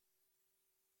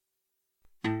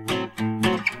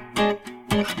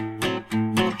And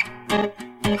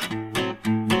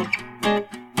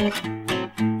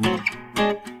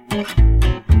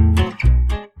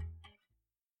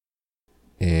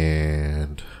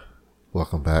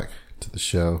welcome back to the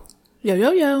show. Yo,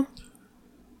 yo, yo.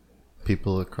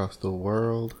 People across the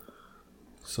world,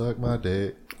 suck my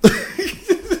dick.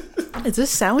 Is this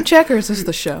sound check or is this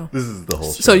the show? This is the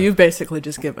whole show. So you've basically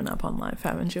just given up on life,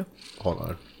 haven't you? Hold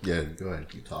on. Yeah, go ahead and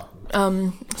keep talking.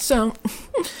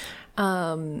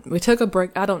 We took a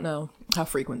break. I don't know how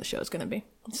frequent the show is going to be.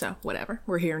 So whatever.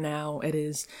 We're here now. It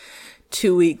is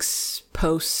 2 weeks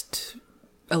post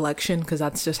election, because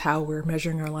that's just how we're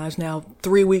measuring our lives now.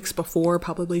 3 weeks before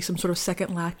probably some sort of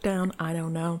second lockdown. I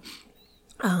don't know.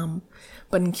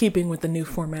 But in keeping with the new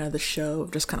format of the show,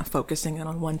 of just kind of focusing in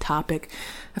on one topic,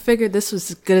 I figured this was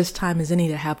as good a time as any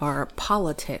to have our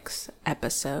politics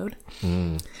episode.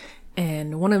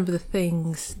 And one of the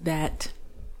things that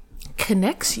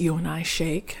connects you and I,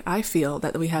 Shake, I feel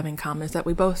that we have in common is that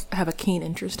we both have a keen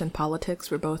interest in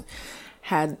politics. We both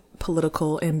had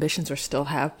political ambitions, or still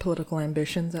have political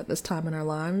ambitions at this time in our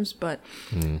lives. But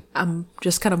I'm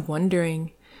just kind of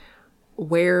wondering,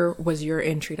 where was your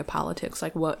entry to politics?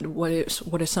 Like, what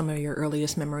are some of your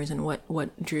earliest memories, and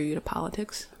what drew you to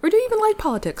politics? Or do you even like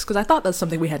politics? Because I thought that's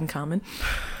something we had in common.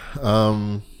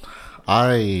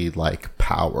 I like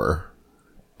power,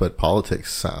 but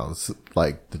politics sounds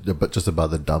like just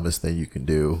about the dumbest thing you can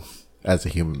do as a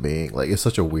human being. Like, it's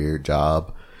such a weird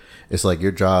job. It's like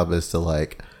your job is to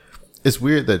like, it's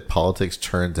weird that politics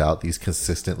turns out these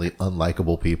consistently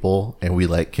unlikable people, and we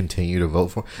like continue to vote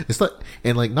for. It's like,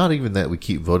 and like, not even that we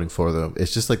keep voting for them.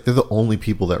 It's just like they're the only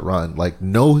people that run. Like,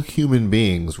 no human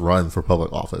beings run for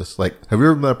public office. Like, have you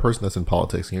ever met a person that's in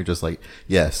politics and you're just like,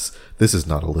 yes, this is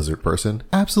not a lizard person?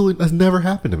 Absolutely, that's never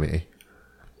happened to me.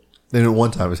 And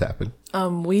one time it's happened.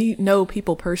 We know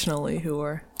people personally who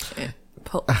are.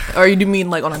 Or you do mean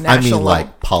like on a national level?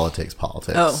 Like politics.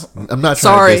 Oh, I'm not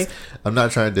sorry. I'm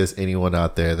not trying to diss anyone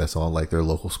out there that's on like their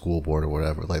local school board or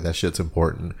whatever. Like, that shit's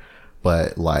important.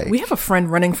 But like, we have a friend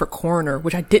running for coroner,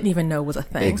 which I didn't even know was a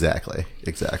thing. Exactly.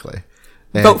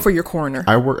 And vote for your coroner.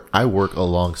 I work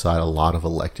alongside a lot of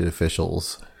elected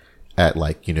officials at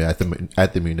like, you know,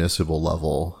 at the municipal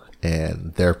level,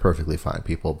 and they're perfectly fine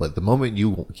people. But the moment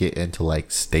you get into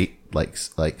like statesmanship,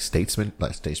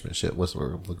 what's the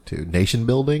word I'm looking to? Nation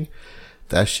building,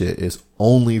 that shit is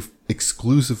only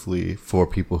exclusively for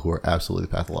people who are absolutely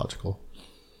pathological.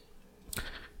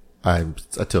 I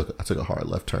took a hard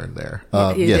left turn there.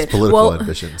 Yes, political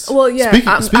ambitions. Well,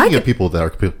 yeah. Speaking of people that are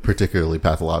particularly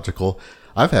pathological,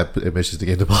 I've had ambitions to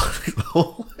get into politics the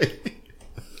whole way.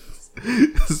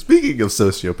 Speaking of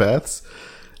sociopaths,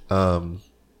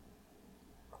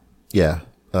 yeah,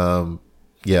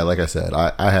 like I said,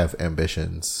 I have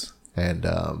ambitions, and,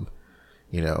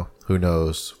 you know, who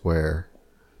knows where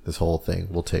this whole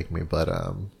thing will take me, but,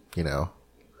 you know,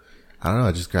 I don't know,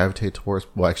 I just gravitate towards,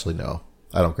 well, actually, no,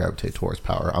 I don't gravitate towards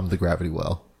power. I'm the gravity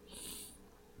well.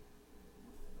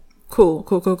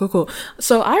 Cool.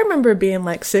 So I remember being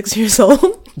like 6 years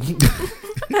old,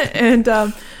 and,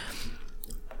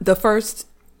 the first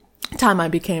time I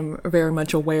became very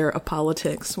much aware of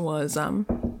politics was,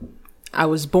 I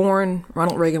was born,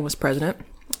 Ronald Reagan was president,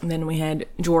 and then we had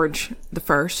George the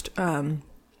First,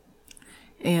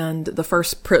 and the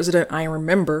first president I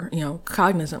remember, you know,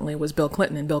 cognizantly was Bill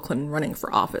Clinton, and Bill Clinton running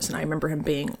for office, and I remember him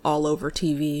being all over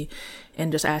TV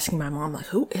and just asking my mom, like,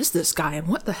 who is this guy, and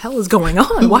what the hell is going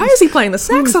on? Why is he playing the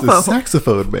saxophone? Who's the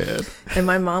saxophone man? And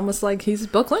my mom was like, he's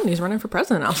Bill Clinton, he's running for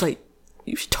president. I was like,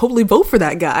 you should totally vote for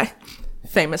that guy.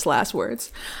 Famous last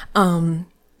words.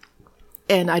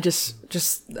 And I just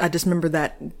remember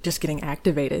that just getting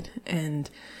activated, and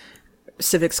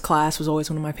civics class was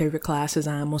always one of my favorite classes.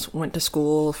 I almost went to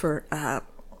school for,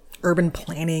 urban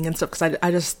planning and stuff, because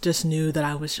I just knew that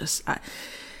I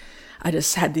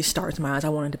just had these stars in my eyes. I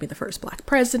wanted to be the first Black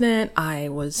president. I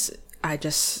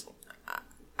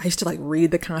used to like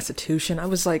read the Constitution. I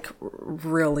was like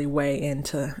really way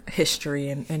into history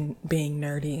and being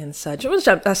nerdy and such. Which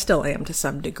I still am to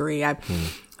some degree.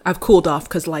 I've cooled off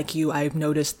because, like you, I've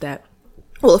noticed that.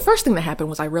 Well, the first thing that happened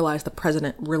was I realized the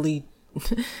president really,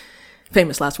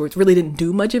 famous last words, really didn't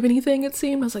do much of anything. It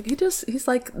seemed. I was like, he's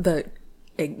like the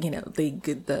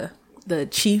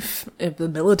chief of the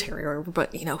military,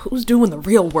 but you know, who's doing the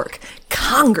real work?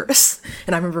 Congress.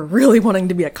 And I remember really wanting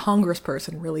to be a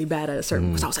congressperson really bad at a certain,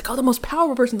 because I was like, oh, the most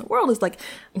powerful person in the world is like,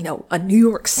 you know, a New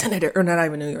York senator, or not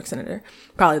even a New York senator.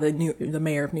 Probably the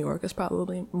mayor of New York is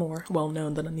probably more well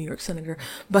known than a New York senator.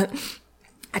 But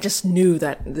I just knew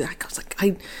that I was like,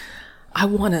 I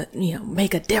want to, you know,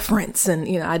 make a difference. And,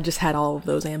 you know, I just had all of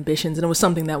those ambitions, and it was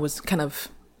something that was kind of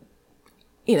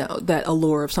you know, that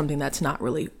allure of something that's not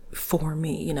really for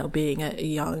me, you know, being a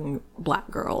young black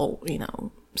girl, you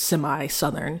know,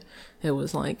 semi-Southern. It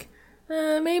was like,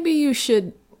 maybe you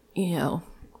should, you know,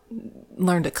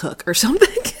 learn to cook or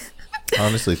something. I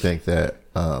honestly think that,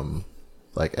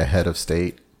 like a head of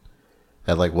state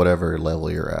at like whatever level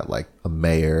you're at, like a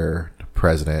mayor,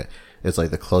 president, it's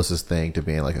like the closest thing to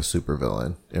being like a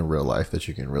supervillain in real life that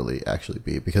you can really actually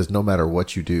be, because no matter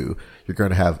what you do, you're going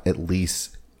to have at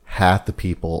least half the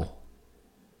people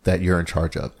that you're in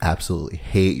charge of absolutely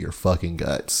hate your fucking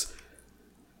guts.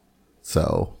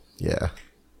 So, yeah.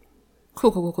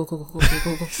 Cool.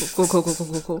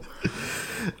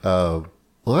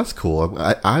 Well, that's cool.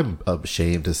 I'm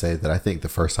ashamed to say that I think the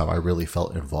first time I really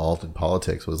felt involved in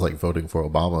politics was like voting for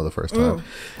Obama the first time.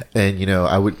 And, you know,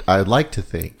 I'd like to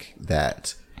think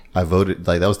that I voted,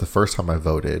 like that was the first time I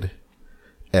voted,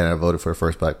 and I voted for the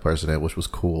first black president, which was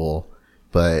cool.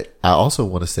 But I also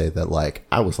want to say that like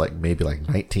I was like maybe like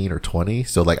 19 or 20.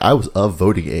 So like I was of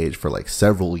voting age for like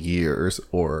several years,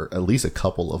 or at least a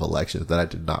couple of elections that I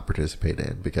did not participate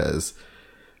in because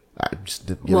I just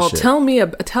didn't give a shit. Tell me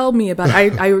about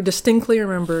it. I distinctly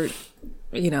remember,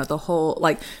 you know, the whole,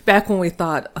 like, back when we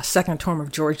thought a second term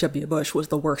of George W. Bush was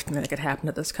the worst thing that could happen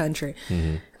to this country.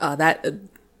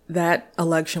 That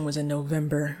election was in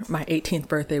November. My 18th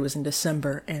birthday was in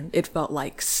December, and it felt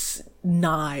like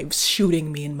knives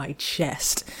shooting me in my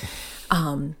chest.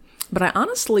 But I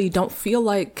honestly don't feel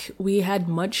like we had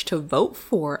much to vote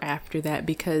for after that,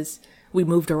 because we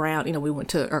moved around, you know, we went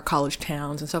to our college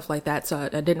towns and stuff like that. So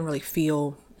I didn't really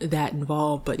feel that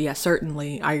involved. But yeah,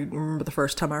 certainly I remember the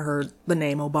first time I heard the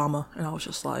name Obama, and I was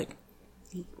just like,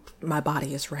 my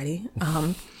body is ready.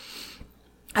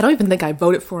 I don't even think I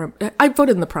voted for him. I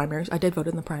voted in the primaries. I did vote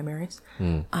in the primaries.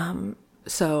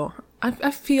 So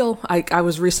I feel like I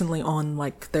was recently on,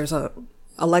 like, there's a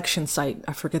election site.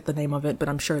 I forget the name of it, but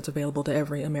I'm sure it's available to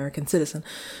every American citizen.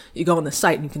 You go on the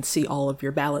site and you can see all of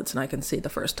your ballots, and I can see the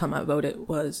first time I voted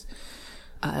was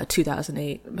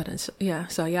 2008. But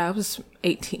I was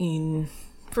 18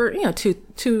 for, you know, two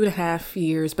and a half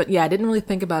years. But yeah, I didn't really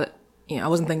think about it. You know, I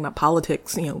wasn't thinking about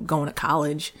politics, you know, going to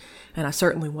college, and I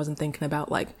certainly wasn't thinking about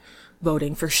like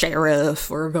voting for sheriff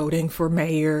or voting for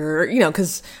mayor, you know,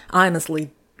 because I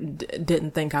honestly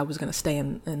didn't think I was going to stay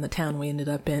in the town we ended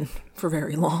up in for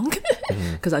very long,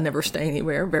 because I never stay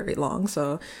anywhere very long.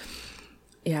 So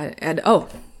yeah. And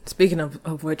speaking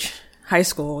of which, high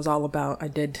school was all about, I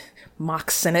did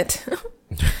mock Senate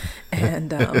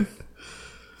and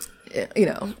you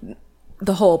know,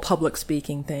 the whole public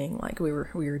speaking thing, like we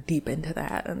were deep into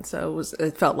that, and so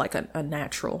it felt like a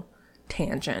natural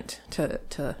tangent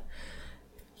to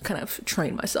kind of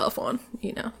train myself on,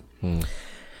 you know.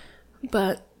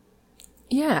 But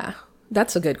yeah,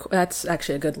 that's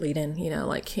actually a good lead in, you know,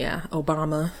 like, yeah,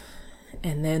 Obama.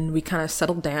 And then we kind of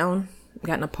settled down,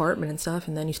 got an apartment and stuff.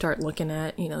 And then you start looking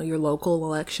at, you know, your local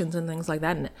elections and things like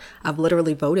that. And I've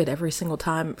literally voted every single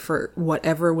time for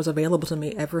whatever was available to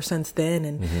me ever since then.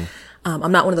 And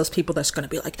I'm not one of those people that's going to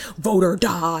be like, vote or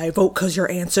die, vote because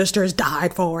your ancestors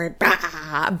died for it.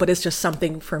 Bah! But it's just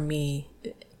something for me,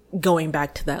 going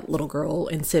back to that little girl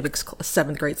in civics,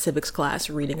 7th grade civics class,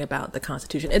 reading about the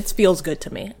Constitution. It feels good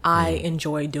to me. I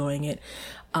enjoy doing it.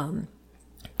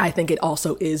 I think it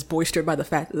also is bolstered by the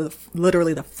fact that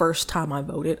literally the first time I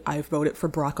voted for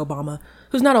Barack Obama,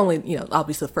 who's not only, you know,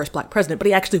 obviously the first black president, but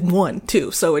he actually won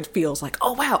too. So it feels like,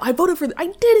 oh wow, I voted I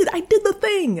did it. I did the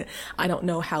thing. I don't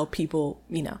know how people,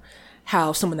 you know,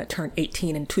 how someone that turned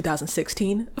 18 in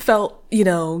 2016 felt, you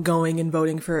know, going and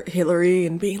voting for Hillary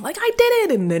and being like, I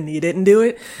did it, and then you didn't do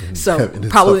it. So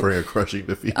probably suffering a crushing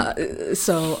defeat.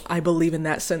 So I believe in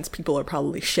that sense, people are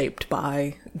probably shaped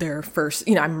by their first,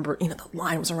 you know, I remember, you know, the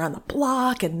line was around the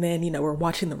block, and then, you know, we're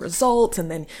watching the results, and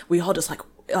then we all just like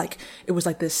it was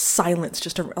like this silence,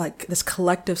 just like this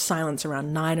collective silence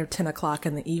around 9 or 10 o'clock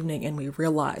in the evening, and we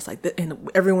realized and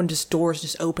everyone doors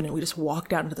just open, and we just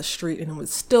walked out into the street, and it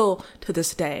was still to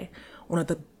this day one of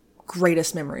the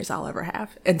greatest memories I'll ever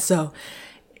have. And so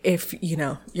if, you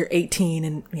know, you're 18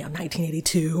 in, you know,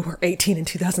 1982 or 18 in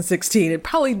 2016, and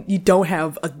probably you don't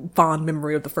have a fond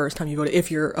memory of the first time you voted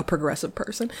if you're a progressive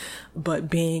person, but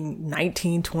being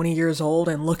 19, 20 years old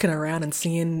and looking around and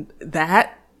seeing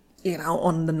that, you know,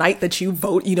 on the night that you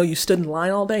vote, you know, you stood in line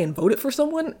all day and voted for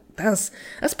someone, that's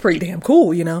pretty damn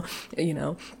cool, you know.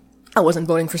 I wasn't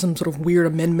voting for some sort of weird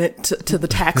amendment to the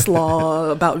tax law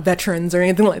about veterans or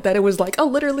anything like that. It was like, oh,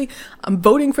 literally, I'm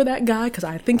voting for that guy because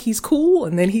I think he's cool,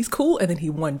 and then he's cool, and then he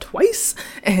won twice,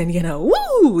 and, you know,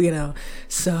 woo, you know.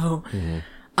 So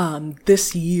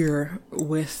this year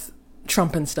with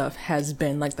Trump and stuff has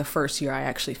been like the first year I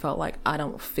actually felt like I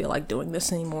don't feel like doing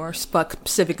this anymore. Fuck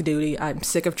civic duty. I'm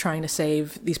sick of trying to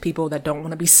save these people that don't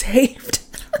want to be saved.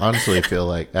 Honestly, I feel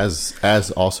like as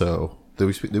also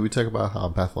did we talk about how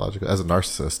I'm pathological as a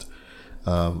narcissist?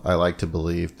 I like to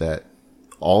believe that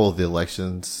all of the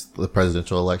elections, the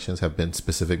presidential elections, have been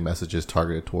specific messages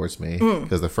targeted towards me.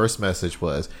 Because the first message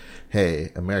was,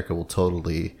 "Hey, America will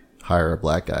totally hire a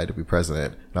black guy to be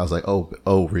president," and I was like,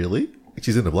 "Oh, really?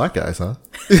 She's into black guys, huh?"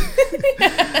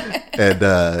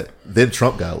 And then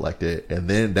Trump got elected, and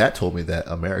then that told me that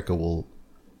America will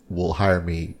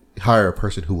hire a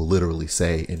person who will literally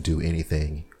say and do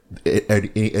anything at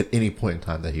any point in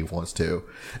time that he wants to.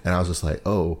 And I was just like,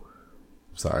 oh,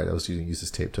 sorry, I was use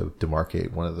this tape to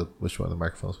demarcate which one of the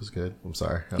microphones was good. I'm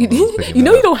sorry. You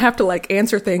don't have to like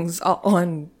answer things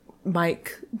on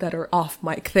mic that are off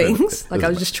mic things. Like I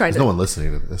was just trying to. There's no one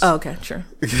listening to this. Oh, okay, sure.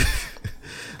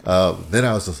 Then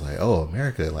I was just like, oh,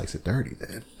 America likes it dirty.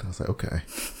 Then I was like, okay.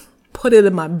 Put it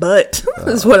in my butt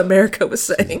is what America was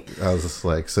saying. I was just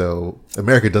like, so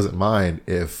America doesn't mind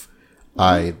if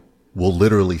I will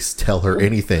literally tell her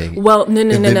anything. Well,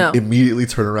 no. Immediately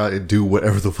turn around and do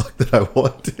whatever the fuck that I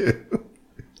want to.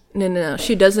 No.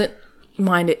 She doesn't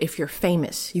mind it if you're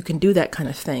famous. You can do that kind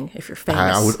of thing if you're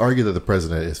famous. I would argue that the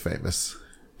president is famous.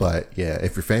 But yeah,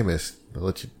 if you're famous,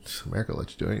 America will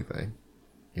let you do anything.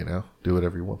 You know, do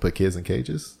whatever you want. Put kids in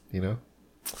cages, you know,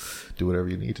 do whatever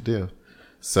you need to do.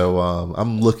 So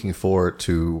I'm looking forward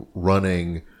to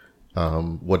running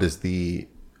what is the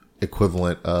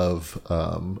equivalent of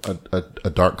a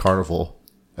dark carnival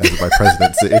as my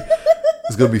presidency.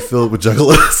 It's going to be filled with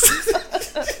juggalos.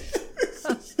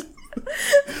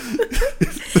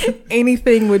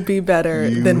 Anything would be better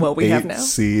than what we have now.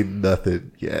 Seen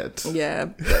nothing yet.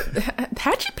 Yeah.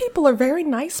 Hatchet people are very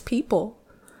nice people.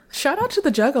 Shout out to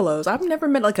the juggalos. I've never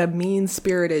met like a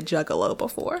mean-spirited juggalo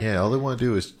before. Yeah, all they want to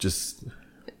do is just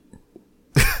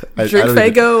drink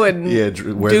Faygo and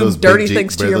wear do those dirty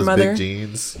things to your mother. Big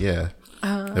jeans. Yeah.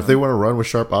 If they want to run with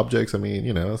sharp objects, I mean,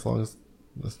 you know, as long as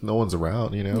no one's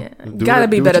around, you know. Yeah. Gotta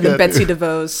be better than Betsy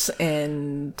DeVos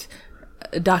and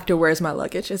Doctor Where's My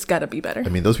Luggage. It's gotta be better. I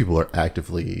mean, those people are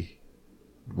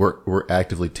we're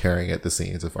actively tearing at the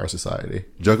seams of our society.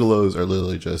 Juggalos are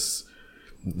literally just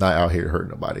not out here to hurt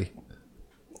nobody.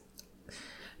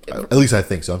 At least I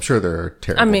think so. I'm sure there are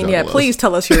terrible juggalos. Yeah, please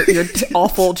tell us your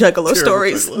awful juggalo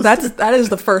stories. That is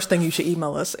the first thing you should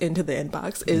email us into the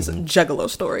inbox is juggalo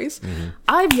stories. Mm-hmm.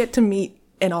 I've yet to meet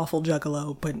an awful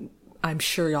juggalo, but I'm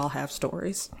sure y'all have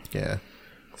stories. Yeah.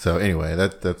 So anyway,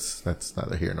 that's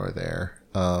neither here nor there.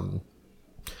 But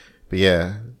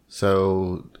yeah,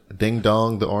 so ding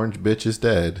dong, the orange bitch is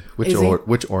dead. Which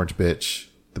orange bitch?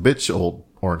 The bitch, old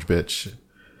orange bitch.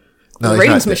 No, the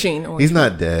ratings machine. He's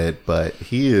not dead, but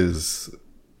he is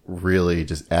really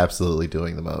just absolutely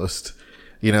doing the most.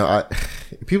 You know,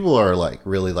 people are like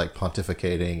really like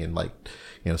pontificating and like,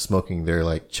 you know, smoking their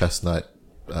like chestnut,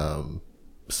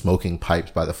 smoking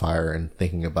pipes by the fire and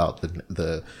thinking about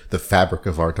the fabric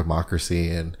of our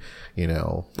democracy and, you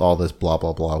know, all this blah,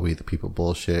 blah, blah, we the people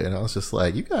bullshit. And I was just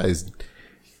like, you guys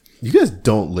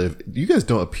don't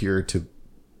appear to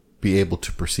be able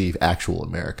to perceive actual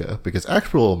America, because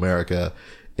actual America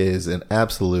is an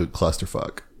absolute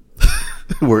clusterfuck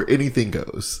where anything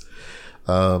goes.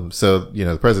 So, you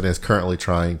know, the president is currently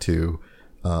trying to,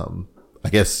 I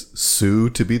guess,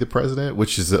 sue to be the president,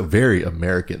 which is a very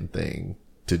American thing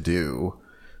to do.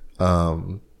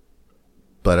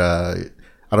 But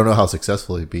I don't know how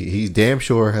successful he'd be. He damn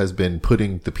sure has been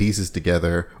putting the pieces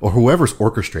together, or whoever's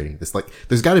orchestrating this. Like,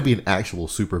 there's got to be an actual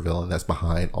supervillain that's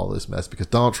behind all this mess, because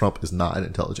Donald Trump is not an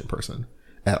intelligent person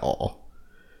at all.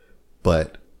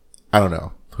 But I don't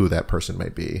know who that person may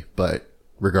be. But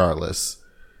regardless,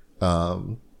 yeah,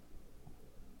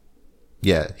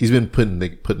 he's been putting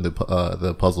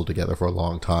the puzzle together for a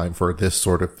long time for this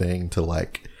sort of thing to,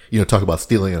 like, you know, talk about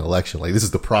stealing an election. Like, this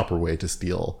is the proper way to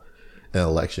steal an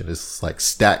election, is like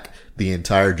stack the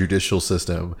entire judicial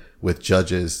system with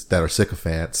judges that are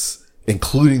sycophants,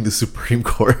 including the Supreme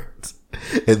Court,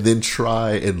 and then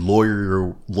try and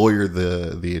lawyer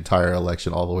the entire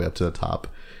election all the way up to the top.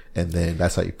 And then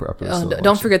that's how you properly steal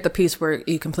don't forget the piece where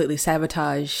you completely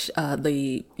sabotage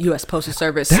the U.S. Postal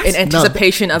Service in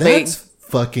anticipation of a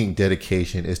fucking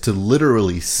dedication, is to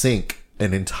literally sink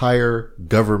an entire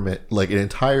government, like an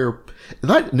entire,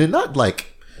 not like,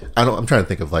 I'm trying to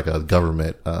think of like a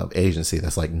government agency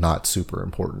that's like not super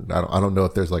important. I don't know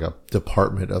if there's like a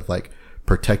department of like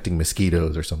protecting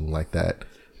mosquitoes or something like that.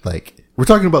 Like, we're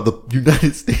talking about the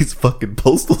United States fucking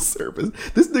Postal Service.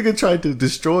 This nigga tried to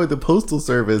destroy the Postal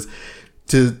Service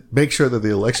to make sure that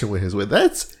the election went his way.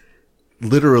 That's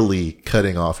literally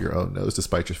cutting off your own nose to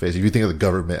spite your face. If you think of the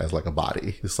government as like a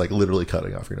body, it's like literally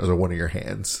cutting off your nose or one of your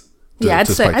hands. I'd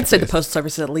say the Postal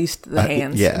Service is at least the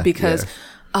hands. Because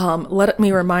let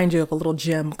me remind you of a little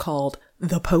gem called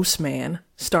The Postman,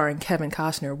 starring Kevin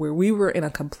Costner, where we were in a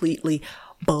completely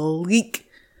bleak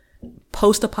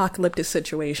post-apocalyptic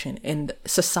situation and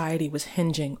society was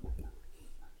hinging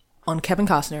on Kevin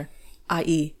Costner,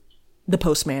 i.e. the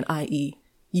postman, i.e.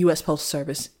 U.S. Postal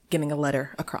Service getting a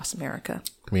letter across America.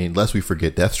 I mean, lest we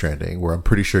forget Death Stranding, where I'm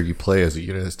pretty sure you play as a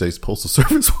United States Postal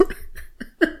Service worker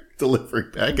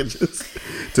delivering packages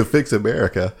to fix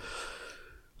America.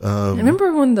 I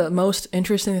remember when the most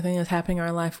interesting thing that's happening in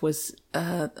our life was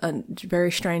a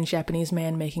very strange Japanese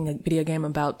man making a video game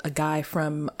about a guy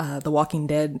from The Walking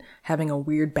Dead having a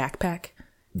weird backpack.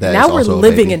 Now we're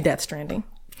living in Death Stranding.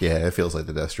 Yeah, it feels like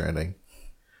the Death Stranding.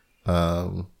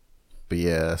 But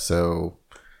yeah, so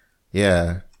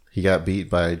yeah, he got beat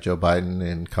by Joe Biden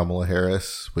and Kamala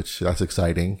Harris, which that's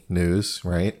exciting news,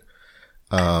 right?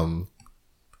 And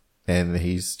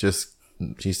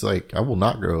she's like, I will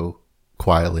not go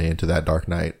quietly into that dark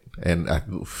night. And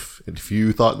if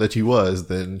you thought that he was,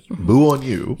 then boo on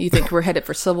you. You think we're headed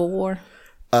for civil war?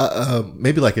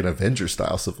 Maybe like an Avengers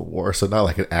style civil war, so not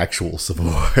like an actual civil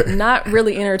war. Not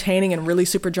really entertaining and really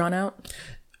super drawn out.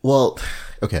 Well,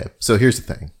 okay. So here's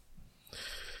the thing.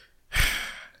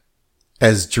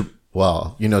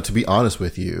 To be honest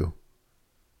with you,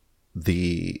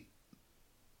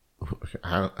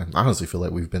 I honestly feel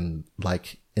like we've been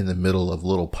like in the middle of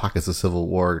little pockets of civil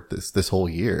war this whole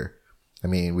year. I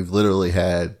mean, we've literally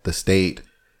had the state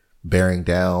bearing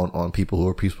down on people who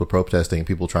are peaceful protesting,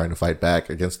 people trying to fight back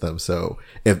against them. So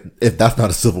if that's not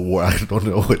a civil war, I don't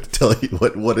know what to tell you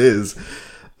what is.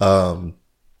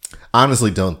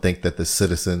 Honestly don't think that the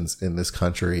citizens in this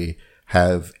country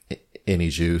have any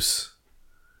juice.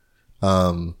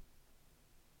 Other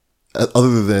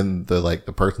than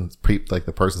the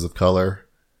persons of color,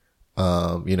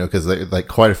 cause like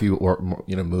quite a few,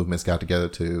 movements got together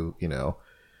to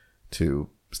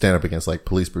stand up against like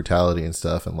police brutality and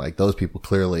stuff. And like those people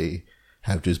clearly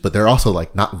have juice, but they're also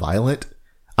like not violent.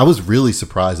 I was really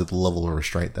surprised at the level of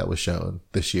restraint that was shown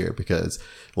this year, because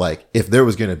like if there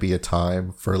was going to be a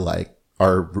time for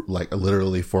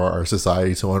literally for our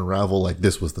society to unravel, like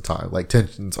this was the time. Like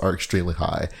tensions are extremely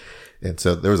high. And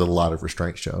so there was a lot of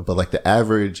restraint shown, but like the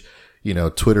average,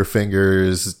 Twitter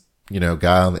fingers,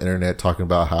 guy on the internet talking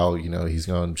about how, he's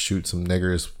going to shoot some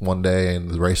niggers one day in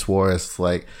the race war. It's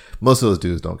like most of those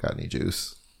dudes don't got any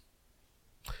juice.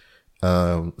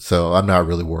 So I'm not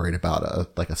really worried about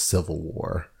a civil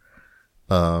war.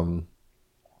 What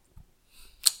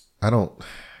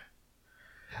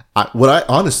I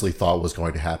honestly thought was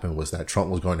going to happen was that Trump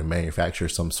was going to manufacture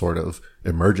some sort of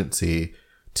emergency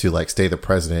to like stay the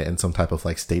president in some type of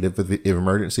like state of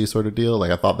emergency sort of deal.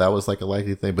 Like I thought that was like a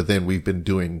likely thing, but then we've been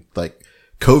doing like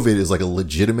COVID is like a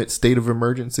legitimate state of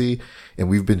emergency, and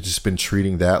we've been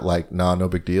treating that like no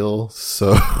big deal.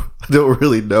 So I don't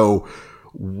really know.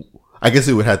 I guess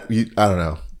it would have. I don't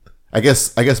know. I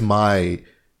guess my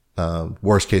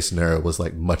worst case scenario was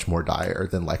like much more dire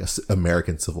than like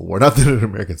American Civil War. Not that an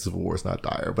American Civil War is not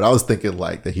dire, but I was thinking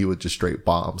like that he would just straight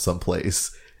bomb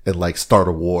someplace and like start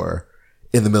a war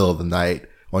in the middle of the night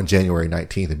on January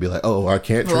 19th and be like, oh, I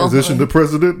can't transition to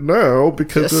president now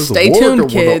because there's a war going on.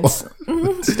 Stay tuned,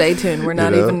 kids. Stay tuned. We're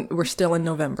not we're still in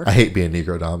November. I hate being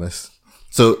Negrodamus.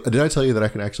 So did I tell you that I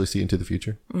can actually see into the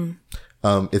future?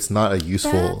 It's not a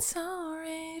useful. That's all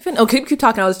right. Oh, keep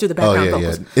talking. I'll just do the background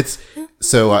vocals. Yeah.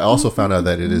 So I also found out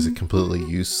that it is a completely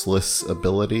useless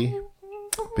ability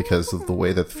because of the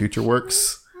way that the future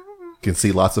works. Can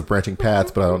see lots of branching paths,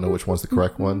 but I don't know which one's the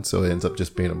correct one. So it ends up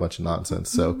just being a bunch of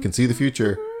nonsense. So can see the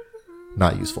future,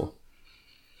 not useful.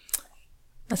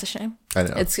 That's a shame. I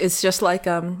know. It's just like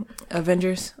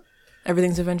Avengers.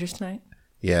 Everything's Avengers tonight.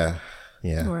 Yeah.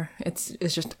 Or it's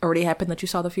just already happened that you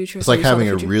saw the future. It's like having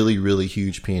a really, really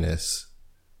huge penis,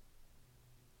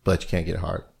 but you can't get it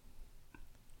hard.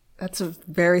 That's a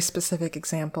very specific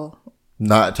example.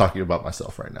 Not talking about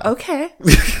myself right now. Okay.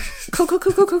 Cool.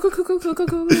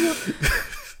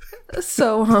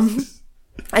 So,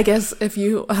 I guess if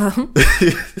you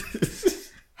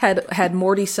had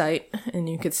Morty sight and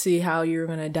you could see how you were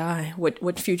going to die,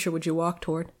 what future would you walk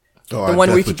toward? Oh, the one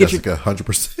where you could get Jessica,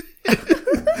 100%.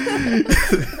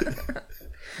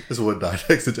 This would die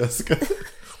next to Jessica.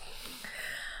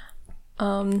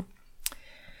 So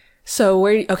so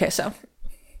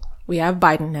we have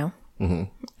Biden now. Mm-hmm.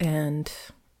 And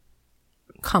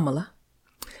Kamala.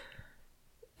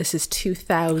 This is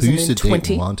 2020. Who used to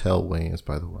date Montel Williams,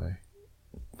 by the way?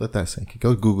 Let that sink in.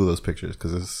 Go Google those pictures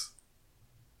because it's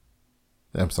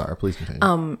I'm sorry. Please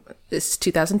continue. This is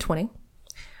 2020.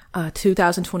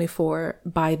 2024,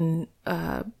 Biden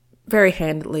very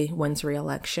handily wins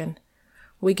re-election.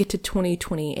 We get to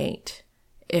 2028.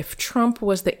 If Trump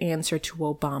was the answer to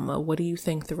Obama, what do you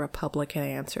think the Republican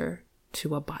answer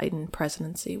to a Biden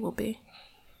presidency will be?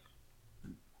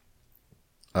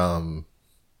 Not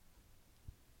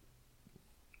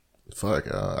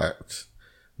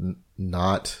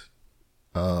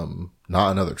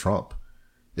another Trump.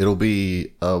 It'll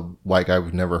be a white guy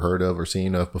we've never heard of or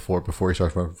seen of before he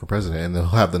starts running for president, and they'll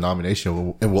have the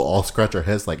nomination, and we'll all scratch our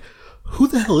heads like, who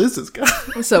the hell is this guy?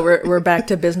 So we're back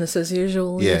to business as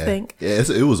usual. Yeah, you think? Yeah,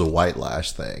 it was a white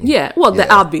lash thing. Yeah, well, yeah.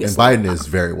 Obviously, and Biden is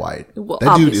very white. Well, that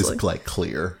obviously. dude is like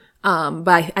clear.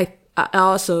 But I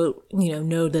also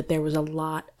know that there was a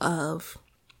lot of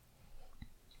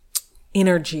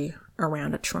energy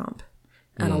around a Trump,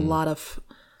 and a lot of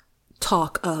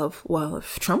talk of, well,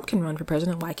 if Trump can run for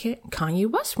president, why can't Kanye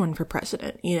West run for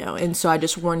president? And so I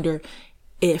just wonder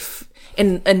if,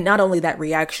 and not only that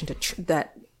reaction to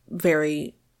that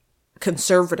very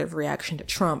conservative reaction to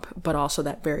Trump, but also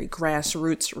that very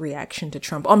grassroots reaction to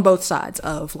Trump on both sides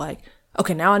of like,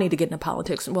 okay, now I need to get into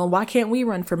politics. Well, why can't we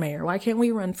run for mayor? Why can't we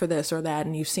run for this or that?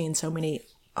 And you've seen so many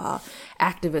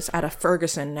activists out of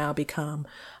Ferguson now become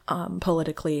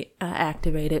politically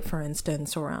activated, for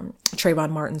instance, or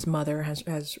Trayvon Martin's mother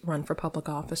has run for public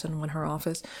office and won her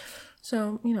office.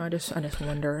 So, I just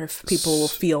wonder if people will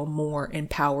feel more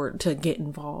empowered to get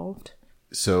involved.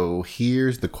 So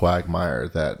here's the quagmire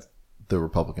that the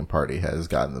Republican Party has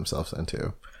gotten themselves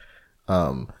into.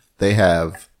 They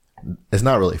have, it's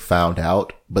not really found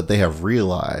out, but they have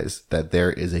realized that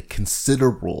there is a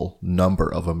considerable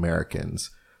number of Americans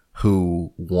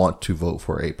who want to vote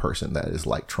for a person that is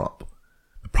like Trump.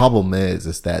 The problem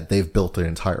is that they've built an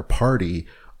entire party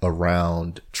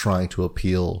around trying to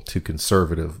appeal to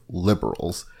conservative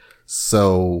liberals.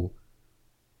 So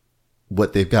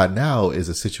what they've got now is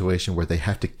a situation where they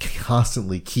have to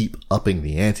constantly keep upping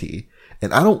the ante.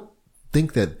 And I don't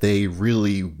think that they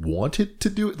really wanted to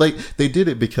do it. Like, they did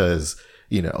it because,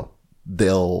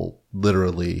 they'll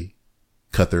literally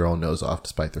cut their own nose off to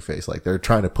spite their face. Like, they're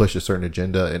trying to push a certain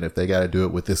agenda, and if they got to do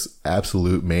it with this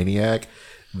absolute maniac,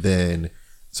 then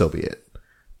so be it.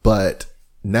 But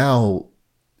now,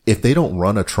 if they don't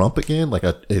run a Trump again, like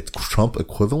a Trump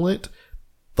equivalent,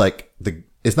 like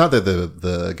it's not that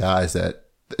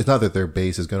it's not that their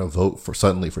base is going to vote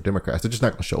suddenly for Democrats. They're just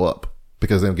not going to show up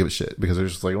because they don't give a shit, because they're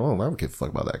just like, oh, I don't give a fuck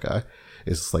about that guy.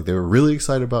 It's just like, they were really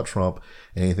excited about Trump,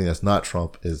 and anything that's not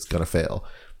Trump is going to fail.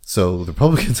 So the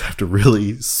Republicans have to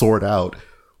really sort out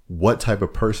what type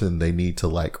of person they need to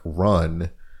like run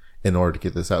in order to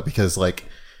get this out, because like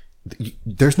you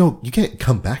can't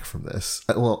come back from this.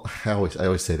 Well, I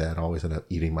always say that, and I always end up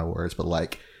eating my words, but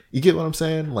like, you get what I'm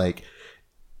saying? Like,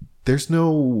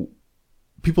 people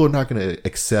are not going to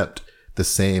accept the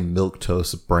same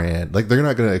milquetoast brand. Like, they're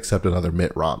not going to accept another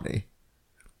Mitt Romney.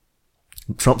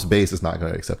 Trump's base is not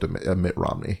going to accept a Mitt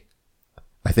Romney.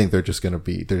 I think they're just going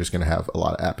to have a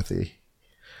lot of apathy.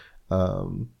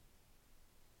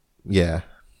 Yeah.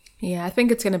 Yeah, I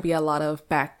think it's going to be a lot of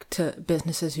back to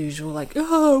business as usual, like,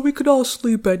 oh, we could all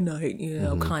sleep at night,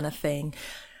 kind of thing.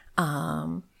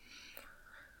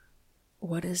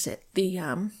 What is it?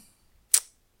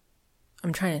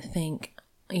 I'm trying to think,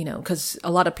 because a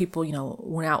lot of people,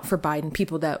 went out for Biden.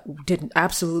 People that didn't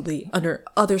absolutely, under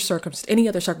any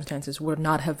other circumstances, would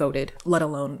not have voted, let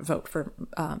alone vote for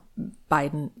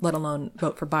Biden, let alone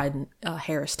vote for Biden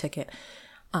Harris ticket.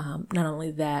 Not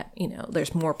only that,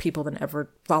 there's more people than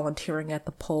ever volunteering at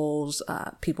the polls.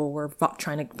 People were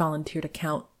trying to volunteer to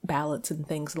count ballots and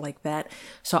things like that.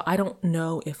 So I don't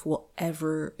know if we'll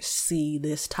ever see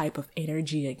this type of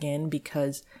energy again,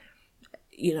 because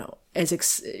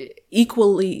as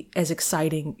equally as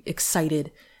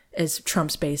excited as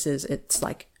Trump's base is, it's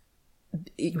like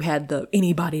you had the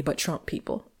anybody but Trump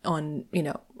people on,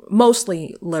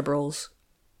 mostly liberals,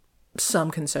 some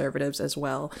conservatives as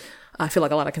well. I feel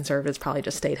like a lot of conservatives probably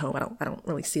just stayed home. I don't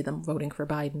really see them voting for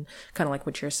Biden, kind of like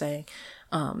what you're saying.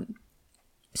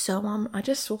 So I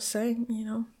just will say,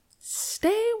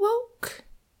 stay woke.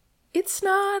 It's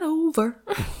not over.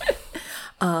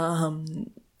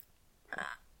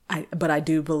 But I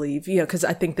do believe, because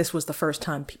I think this was the first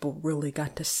time people really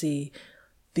got to see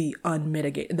the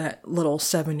unmitigated, that little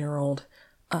 7-year-old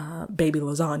baby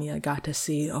lasagna got to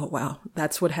see, oh, wow,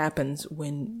 that's what happens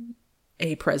when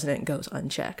a president goes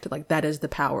unchecked. Like, that is the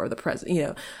power of the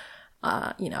president.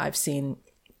 I've seen,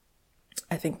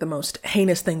 I think the most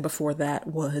heinous thing before that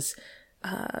was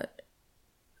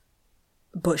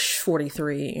Bush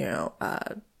 43,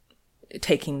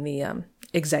 taking the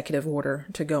executive order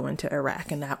to go into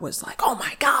Iraq. And that was like, oh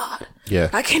my God. Yeah.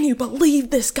 Can you believe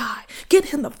this guy? Get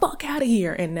him the fuck out of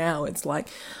here. And now it's like,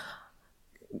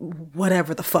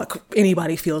 whatever the fuck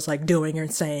anybody feels like doing or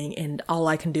saying. And all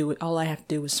I have to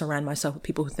do is surround myself with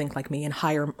people who think like me and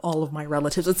hire all of my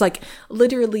relatives. It's like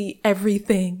literally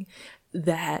everything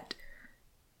that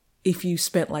if you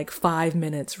spent like 5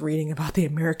 minutes reading about the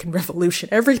American Revolution,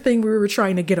 everything we were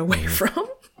trying to get away from.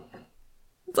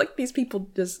 It's like these people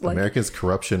just like America's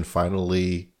corruption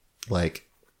finally like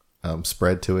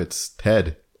spread to its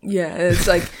head. Yeah, it's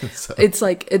like so. It's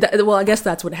like well, I guess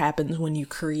that's what happens when you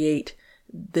create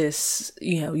this,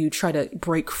 you try to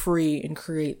break free and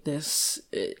create this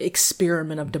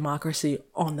experiment of democracy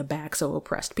on the backs of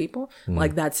oppressed people.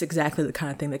 Like that's exactly the kind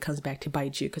of thing that comes back to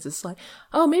bite you, because it's like,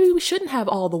 oh, maybe we shouldn't have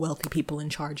all the wealthy people in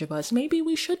charge of us. Maybe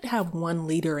we should have one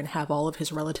leader and have all of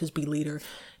his relatives be leader,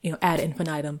 ad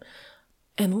infinitum.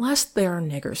 Unless there are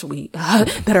niggers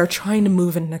that are trying to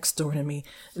move in next door to me,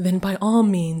 then by all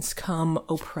means come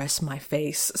oppress my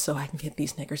face so I can get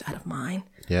these niggers out of mine.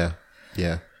 Yeah.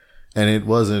 Yeah. And it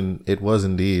was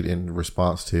indeed in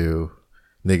response to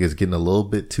niggas getting a little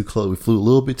bit too close. We flew a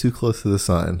little bit too close to the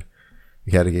sun.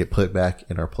 We had to get put back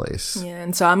in our place. Yeah.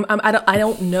 And so I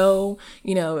don't know,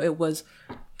 it was,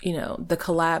 the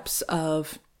collapse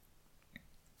of,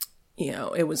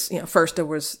 it was, first there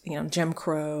was, Jim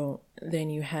Crow, then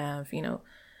you have, the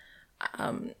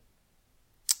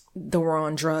war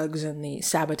on drugs and the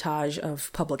sabotage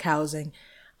of public housing.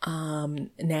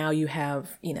 Now you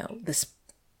have, this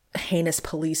heinous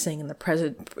policing and the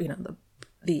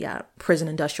the prison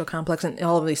industrial complex and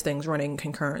all of these things running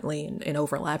concurrently and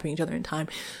overlapping each other in time.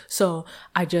 So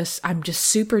I'm just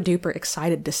super duper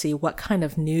excited to see what kind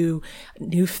of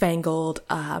newfangled,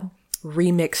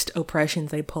 remixed oppressions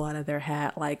they pull out of their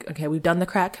hat. Like, okay, we've done the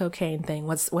crack cocaine thing.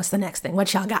 What's the next thing?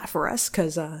 What y'all got for us?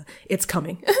 Cause, it's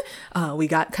coming. We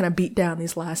got kind of beat down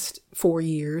these last 4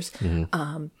 years.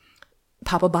 Mm-hmm.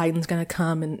 Papa Biden's going to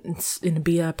come and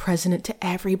be a president to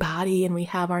everybody. And we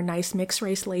have our nice mixed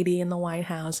race lady in the White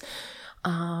House.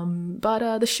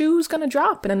 But the shoe's going to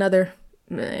drop in another,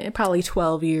 probably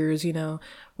 12 years,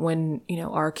 when,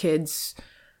 our kids,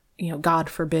 God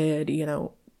forbid,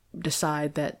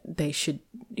 decide that they should,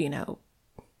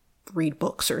 read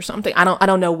books or something. I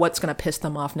don't know what's going to piss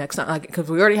them off next time. Like, cause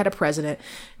we already had a president.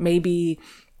 Maybe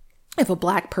if a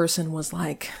black person was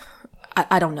like,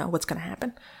 I don't know what's going to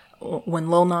happen. When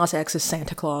Lil Nas X is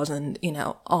Santa Claus and,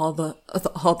 all the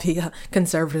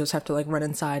conservatives have to like run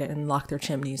inside and lock their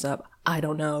chimneys up. I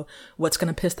don't know what's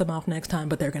going to piss them off next time,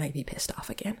 but they're going to be pissed off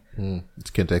again.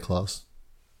 It's Kente Claus.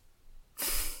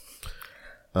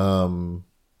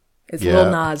 It's Lil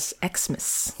Nas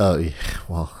Xmas. Oh, yeah.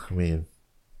 Well, I mean,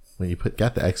 when you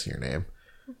got the X in your name,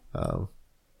 what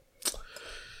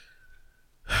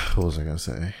was I going to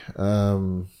say?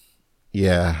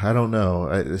 Yeah, I don't know.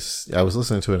 I was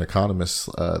listening to an economist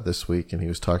this week, and he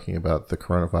was talking about the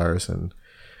coronavirus and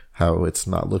how it's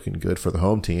not looking good for the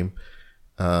home team.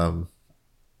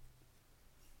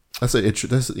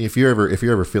 If you're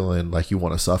ever feeling like you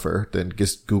want to suffer, then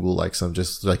just Google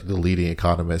just the leading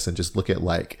economists and just look at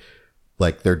like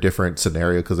their different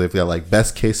scenario, because they've got like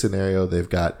best case scenario, they've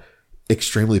got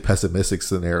extremely pessimistic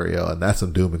scenario, and that's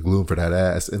some doom and gloom for that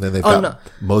ass. And then they've got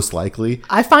most likely.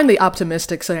 I find the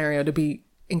optimistic scenario to be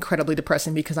incredibly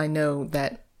depressing, because I know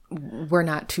that we're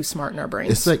not too smart in our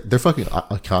brains. It's like they're fucking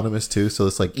economists too, so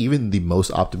it's like even the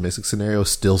most optimistic scenario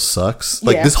still sucks.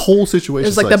 Like this whole situation.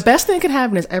 It's like the best thing that could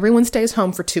happen is everyone stays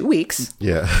home for 2 weeks.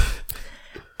 Yeah.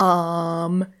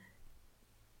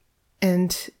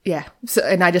 And yeah,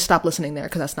 and I just stopped listening there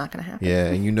because that's not going to happen. Yeah,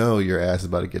 and your ass is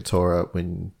about to get tore up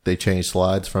when they change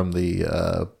slides from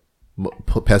the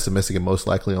pessimistic and most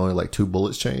likely only like 2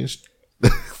 bullets changed.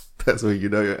 That's when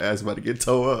your ass is about to get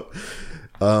tore up.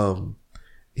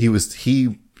 He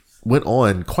went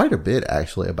on quite a bit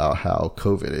actually about how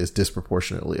COVID is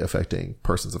disproportionately affecting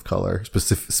persons of color,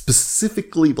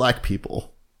 specifically black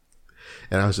people.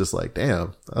 And I was just like,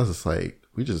 damn. I was just like,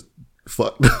 we just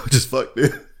fucked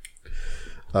it.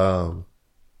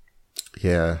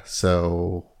 Yeah.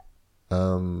 So,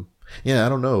 yeah, I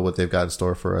don't know what they've got in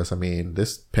store for us. I mean,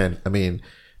 this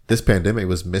pandemic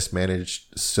was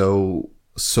mismanaged so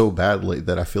badly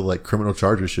that I feel like criminal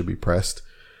charges should be pressed.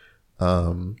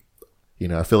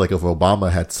 I feel like if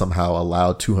Obama had somehow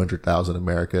allowed 200,000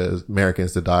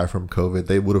 Americans to die from COVID,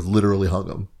 they would have literally hung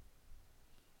them.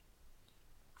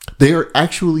 They are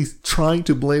actually trying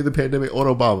to blame the pandemic on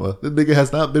Obama. The nigga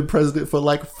has not been president for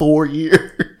like 4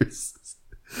 years.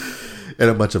 And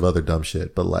a bunch of other dumb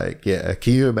shit. But like, yeah,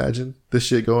 can you imagine this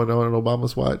shit going on in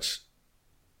Obama's watch?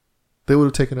 They would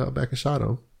have taken out back and shot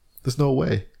him. There's no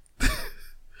way.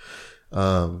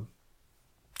 Yeah,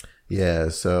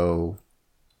 so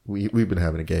we've been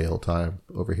having a gay old time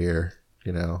over here,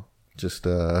 you know, just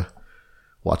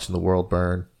watching the world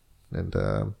burn, and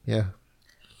yeah.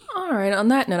 All right. On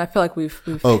that note, I feel like we've.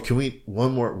 Oh, can we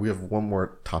we have one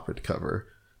more topic to cover,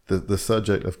 the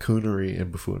subject of coonery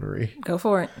and buffoonery. Go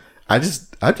for it. I'm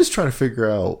just trying to figure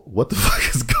out what the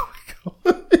fuck is going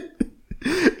on,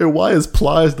 and why is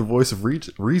Plies the voice of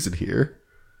reason here,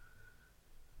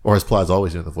 or has Plies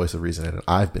always been the voice of reason, and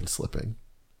I've been slipping.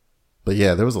 But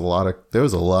yeah, there was a lot of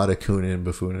cooning and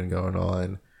buffooning going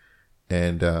on,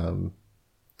 and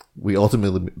we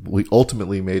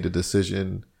ultimately made a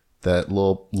decision that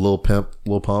Lil Pump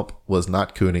was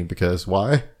not cooning, because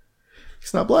why?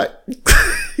 He's not black.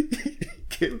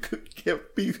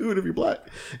 can't be coon if you're black.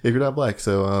 If you're not black,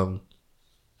 so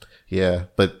yeah.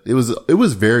 But it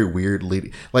was very weird.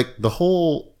 Like the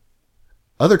whole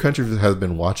other countries have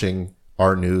been watching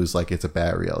our news like it's a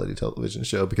bad reality television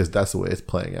show, because that's the way it's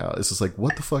playing out. It's just like,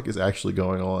 what the fuck is actually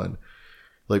going on?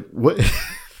 Like, what?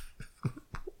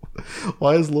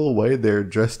 Why is Lil Wayne there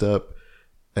dressed up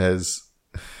as,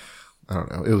 I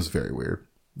don't know. It was very weird.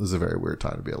 It was a very weird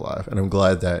time to be alive, and I'm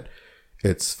glad that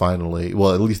it's finally,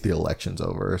 well, at least the election's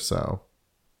over. So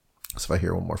if I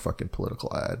hear one more fucking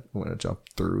political ad, I'm gonna jump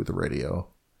through the radio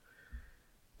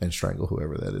and strangle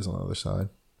whoever that is on the other side.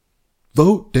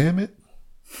 Vote, damn it.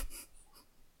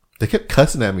 They kept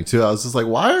cussing at me too. I was just like,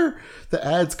 why are the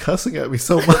ads cussing at me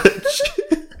so much?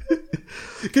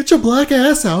 Get your black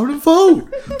ass out and vote.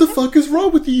 What the fuck is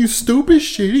wrong with you, you stupid,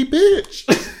 shitty bitch?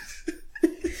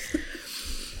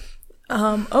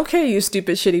 Okay, you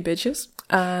stupid, shitty bitches.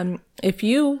 If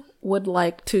you would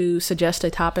like to suggest a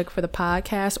topic for the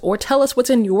podcast, or tell us what's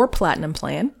in your platinum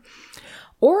plan,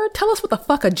 or tell us what the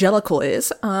fuck a jellicle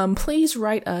is, please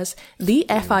write us the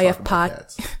FIF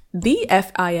podcast.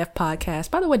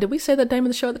 By the way, did we say the name of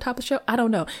the show at the top of the show? I don't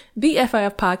know. The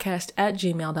FIF podcast at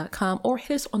gmail.com, or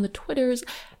hit us on the Twitters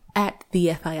at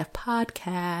the FIF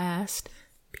podcast.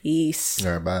 Peace.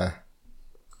 All right, bye.